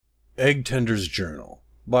Egg Tender's Journal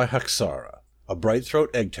by Haxara, a Brightthroat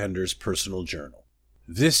Egg Tender's personal journal.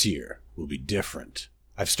 This year will be different.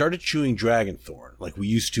 I've started chewing dragonthorn like we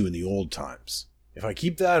used to in the old times. If I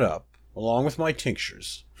keep that up, along with my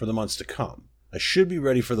tinctures, for the months to come, I should be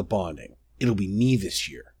ready for the bonding. It'll be me this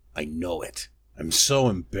year. I know it. I'm so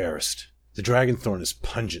embarrassed. The dragonthorn is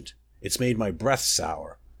pungent. It's made my breath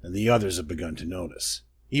sour, and the others have begun to notice.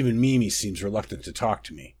 Even Mimi seems reluctant to talk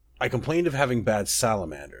to me. I complained of having bad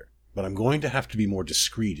salamander, but I'm going to have to be more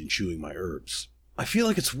discreet in chewing my herbs. I feel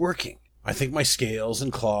like it's working. I think my scales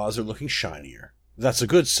and claws are looking shinier. That's a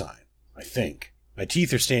good sign, I think. My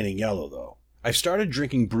teeth are staining yellow, though. I've started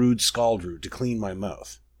drinking brewed scaldroot to clean my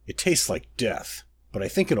mouth. It tastes like death, but I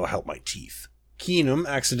think it'll help my teeth. Keenum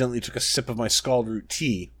accidentally took a sip of my scaldroot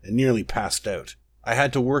tea and nearly passed out. I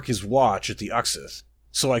had to work his watch at the Uxith,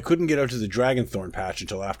 so I couldn't get out to the dragonthorn patch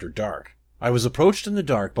until after dark. I was approached in the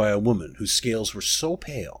dark by a woman whose scales were so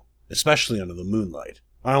pale, especially under the moonlight.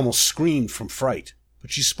 I almost screamed from fright, but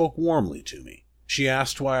she spoke warmly to me. She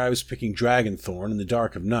asked why I was picking dragonthorn in the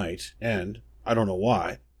dark of night, and, I don't know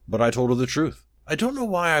why, but I told her the truth. I don't know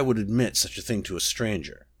why I would admit such a thing to a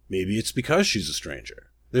stranger. Maybe it's because she's a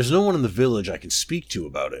stranger. There's no one in the village I can speak to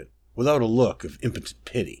about it, without a look of impotent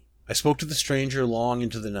pity. I spoke to the stranger long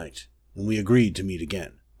into the night, and we agreed to meet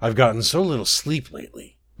again. I've gotten so little sleep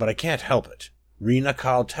lately, but I can't help it. Rena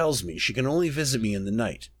Kahl tells me she can only visit me in the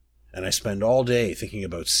night, and I spend all day thinking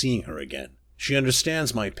about seeing her again. She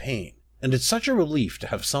understands my pain, and it's such a relief to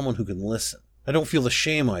have someone who can listen. I don't feel the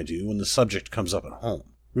shame I do when the subject comes up at home.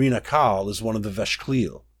 Rena Kahl is one of the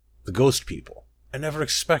Veshkleel, the ghost people. I never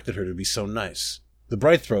expected her to be so nice. The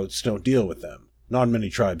Brightthroats don't deal with them. Not many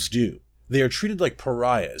tribes do. They are treated like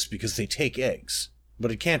pariahs because they take eggs,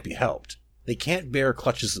 but it can't be helped. They can't bear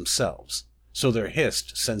clutches themselves, so their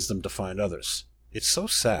hist sends them to find others. It's so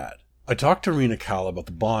sad. I talked to Rena Kahl about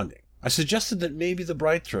the bonding. I suggested that maybe the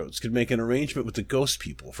Brightthroats could make an arrangement with the ghost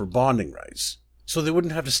people for bonding rights, so they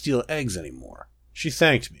wouldn't have to steal eggs anymore. She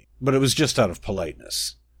thanked me, but it was just out of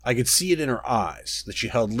politeness. I could see it in her eyes that she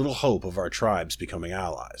held little hope of our tribes becoming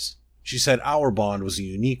allies. She said our bond was a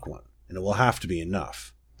unique one, and it will have to be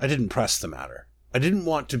enough. I didn't press the matter. I didn't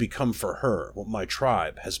want to become for her what my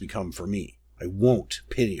tribe has become for me. I won't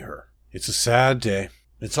pity her. It's a sad day.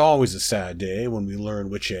 It's always a sad day when we learn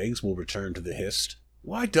which eggs will return to the Hist.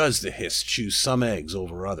 Why does the Hist choose some eggs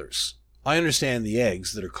over others? I understand the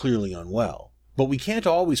eggs that are clearly unwell, but we can't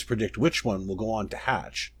always predict which one will go on to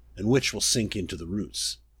hatch and which will sink into the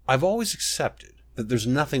roots. I've always accepted that there's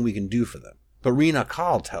nothing we can do for them, but Rena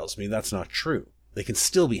Kahl tells me that's not true. They can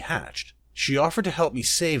still be hatched. She offered to help me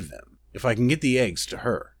save them if I can get the eggs to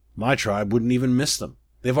her. My tribe wouldn't even miss them.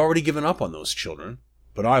 They've already given up on those children,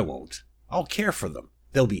 but I won't. I'll care for them.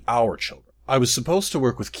 They'll be our children. I was supposed to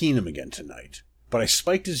work with Keenum again tonight, but I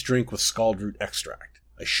spiked his drink with scaldroot extract.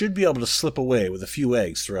 I should be able to slip away with a few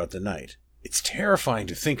eggs throughout the night. It's terrifying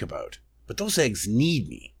to think about, but those eggs need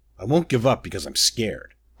me. I won't give up because I'm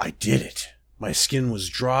scared. I did it. My skin was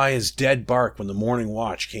dry as dead bark when the morning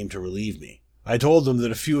watch came to relieve me. I told them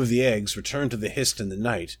that a few of the eggs returned to the Hist in the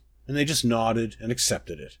night, and they just nodded and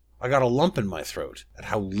accepted it. I got a lump in my throat at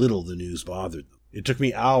how little the news bothered them. It took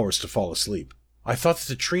me hours to fall asleep. I thought that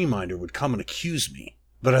the tree minder would come and accuse me,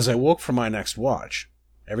 but as I woke for my next watch,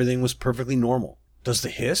 everything was perfectly normal. Does the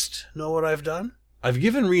Hist know what I've done? I've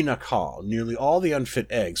given Rena Kahl nearly all the unfit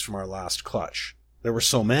eggs from our last clutch. There were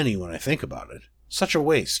so many when I think about it. Such a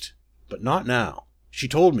waste. But not now. She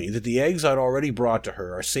told me that the eggs I'd already brought to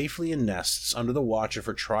her are safely in nests under the watch of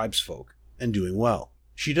her tribesfolk, and doing well.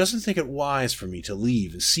 She doesn't think it wise for me to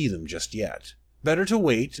leave and see them just yet. Better to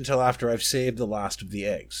wait until after I've saved the last of the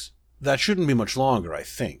eggs. That shouldn't be much longer, I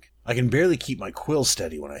think. I can barely keep my quill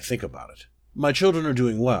steady when I think about it. My children are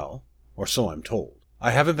doing well, or so I'm told. I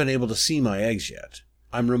haven't been able to see my eggs yet.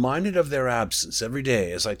 I'm reminded of their absence every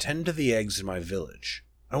day as I tend to the eggs in my village.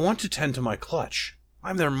 I want to tend to my clutch.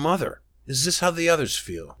 I'm their mother. Is this how the others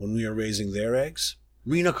feel when we are raising their eggs?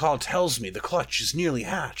 Rena Kahl tells me the clutch is nearly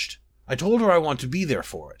hatched. I told her I want to be there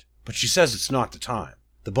for it, but she says it's not the time.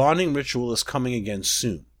 The bonding ritual is coming again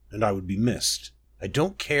soon, and I would be missed. I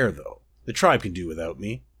don't care, though. The tribe can do without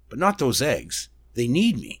me, but not those eggs. They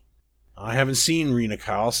need me. I haven't seen Rena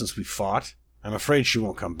Kahl since we fought. I'm afraid she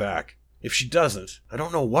won't come back. If she doesn't, I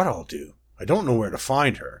don't know what I'll do. I don't know where to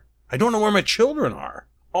find her. I don't know where my children are.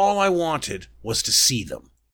 All I wanted was to see them.